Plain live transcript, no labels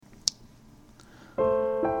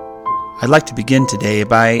I'd like to begin today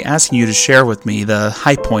by asking you to share with me the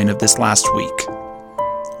high point of this last week.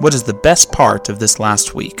 What is the best part of this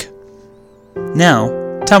last week?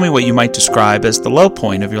 Now, tell me what you might describe as the low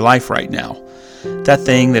point of your life right now. That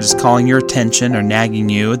thing that is calling your attention or nagging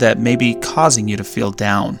you that may be causing you to feel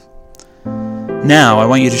down. Now, I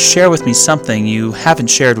want you to share with me something you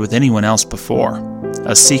haven't shared with anyone else before.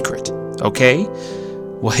 A secret, okay?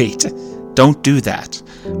 Wait, don't do that.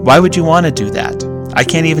 Why would you want to do that? I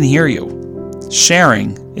can't even hear you.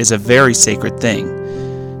 Sharing is a very sacred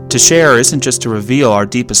thing. To share isn't just to reveal our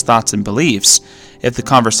deepest thoughts and beliefs. If the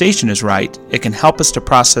conversation is right, it can help us to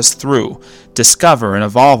process through, discover, and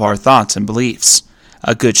evolve our thoughts and beliefs.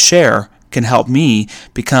 A good share can help me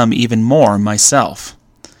become even more myself.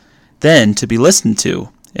 Then, to be listened to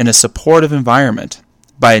in a supportive environment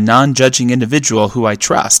by a non-judging individual who I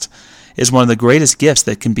trust is one of the greatest gifts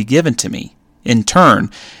that can be given to me. In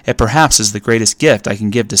turn, it perhaps is the greatest gift I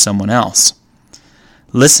can give to someone else.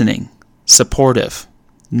 Listening, supportive,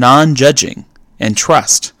 non-judging, and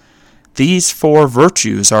trust. These four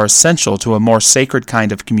virtues are essential to a more sacred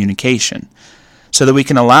kind of communication, so that we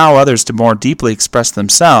can allow others to more deeply express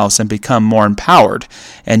themselves and become more empowered,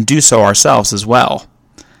 and do so ourselves as well.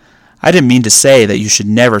 I didn't mean to say that you should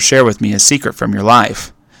never share with me a secret from your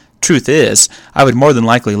life. Truth is, I would more than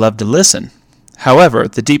likely love to listen. However,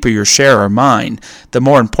 the deeper your share or mine, the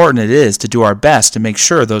more important it is to do our best to make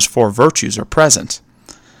sure those four virtues are present.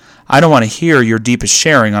 I don't want to hear your deepest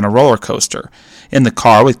sharing on a roller coaster, in the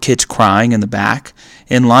car with kids crying in the back,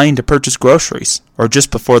 in line to purchase groceries, or just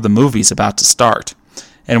before the movie's about to start.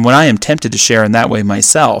 And when I am tempted to share in that way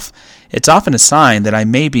myself, it's often a sign that I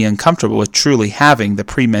may be uncomfortable with truly having the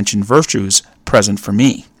pre-mentioned virtues present for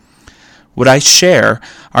me. What I share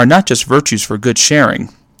are not just virtues for good sharing,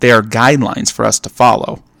 they are guidelines for us to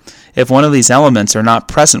follow. If one of these elements are not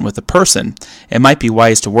present with a person, it might be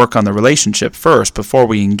wise to work on the relationship first before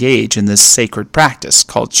we engage in this sacred practice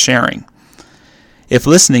called sharing. If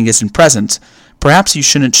listening isn't present, perhaps you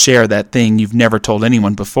shouldn't share that thing you've never told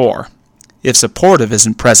anyone before. If supportive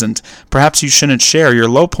isn't present, perhaps you shouldn't share your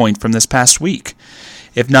low point from this past week.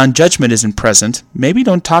 If non-judgment isn't present, maybe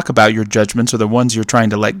don't talk about your judgments or the ones you're trying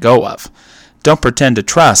to let go of. Don't pretend to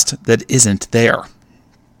trust that isn't there.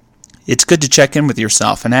 It's good to check in with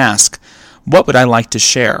yourself and ask, what would I like to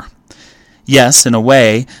share? Yes, in a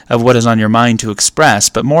way of what is on your mind to express,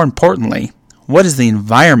 but more importantly, what is the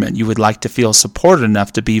environment you would like to feel supported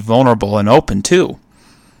enough to be vulnerable and open to?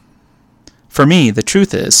 For me, the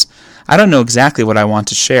truth is, I don't know exactly what I want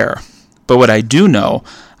to share, but what I do know,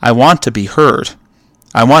 I want to be heard.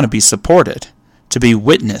 I want to be supported, to be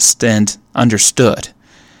witnessed and understood.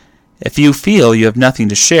 If you feel you have nothing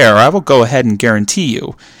to share, I will go ahead and guarantee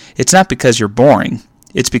you, it's not because you're boring,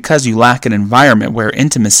 it's because you lack an environment where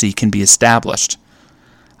intimacy can be established.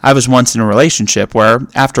 I was once in a relationship where,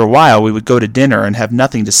 after a while, we would go to dinner and have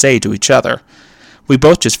nothing to say to each other. We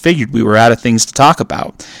both just figured we were out of things to talk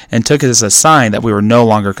about, and took it as a sign that we were no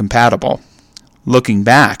longer compatible. Looking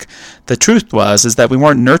back, the truth is that we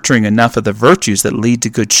weren't nurturing enough of the virtues that lead to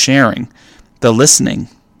good sharing, the listening,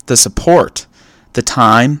 the support, the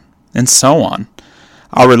time, and so on.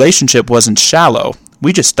 Our relationship wasn't shallow,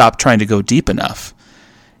 we just stopped trying to go deep enough.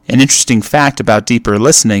 An interesting fact about deeper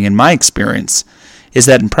listening, in my experience, is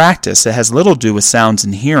that in practice it has little to do with sounds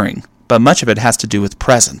and hearing, but much of it has to do with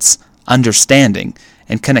presence, understanding,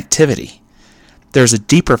 and connectivity. There's a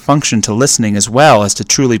deeper function to listening as well as to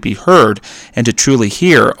truly be heard, and to truly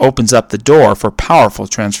hear opens up the door for powerful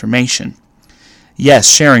transformation. Yes,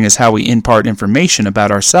 sharing is how we impart information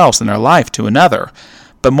about ourselves and our life to another,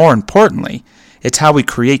 but more importantly, it's how we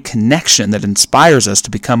create connection that inspires us to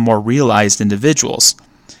become more realized individuals.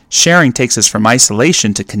 Sharing takes us from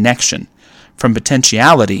isolation to connection, from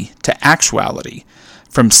potentiality to actuality,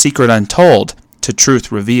 from secret untold to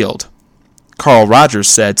truth revealed. Carl Rogers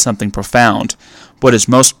said something profound. What is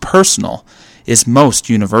most personal is most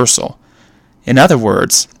universal. In other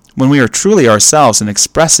words, when we are truly ourselves and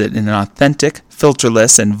express it in an authentic,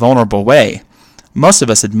 filterless, and vulnerable way, most of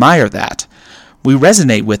us admire that. We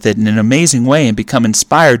resonate with it in an amazing way and become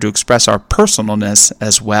inspired to express our personalness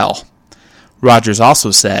as well. Rogers also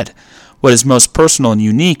said, what is most personal and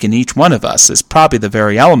unique in each one of us is probably the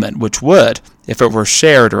very element which would, if it were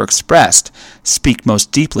shared or expressed, speak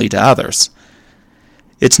most deeply to others.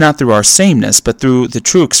 It's not through our sameness, but through the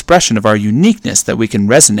true expression of our uniqueness that we can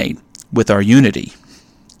resonate with our unity.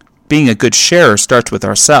 Being a good sharer starts with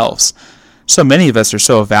ourselves. So many of us are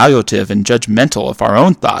so evaluative and judgmental of our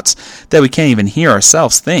own thoughts that we can't even hear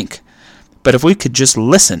ourselves think. But if we could just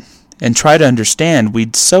listen and try to understand,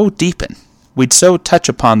 we'd so deepen, we'd so touch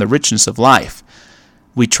upon the richness of life,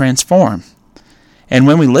 we'd transform. And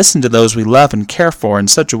when we listen to those we love and care for in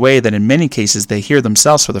such a way that in many cases they hear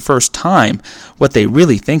themselves for the first time what they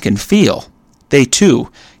really think and feel, they too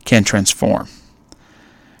can transform.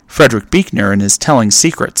 Frederick Buechner, in his Telling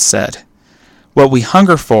Secrets, said, "What we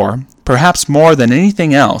hunger for, perhaps more than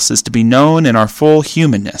anything else, is to be known in our full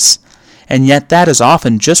humanness, and yet that is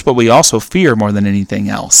often just what we also fear more than anything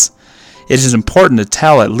else. It is important to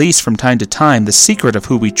tell, at least from time to time, the secret of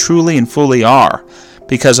who we truly and fully are,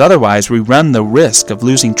 because otherwise we run the risk of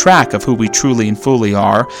losing track of who we truly and fully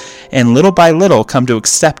are, and little by little come to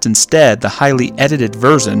accept instead the highly edited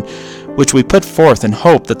version which we put forth in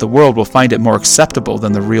hope that the world will find it more acceptable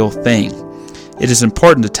than the real thing. It is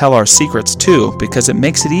important to tell our secrets too, because it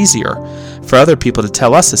makes it easier for other people to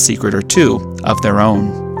tell us a secret or two of their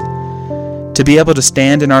own. To be able to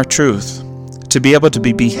stand in our truth, to be able to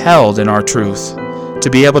be beheld in our truth, to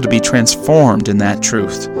be able to be transformed in that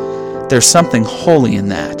truth. There's something holy in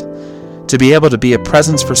that. To be able to be a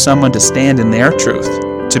presence for someone to stand in their truth,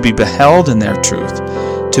 to be beheld in their truth,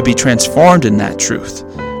 to be transformed in that truth.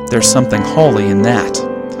 There's something holy in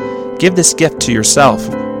that. Give this gift to yourself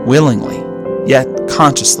willingly, yet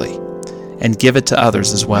consciously, and give it to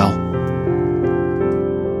others as well.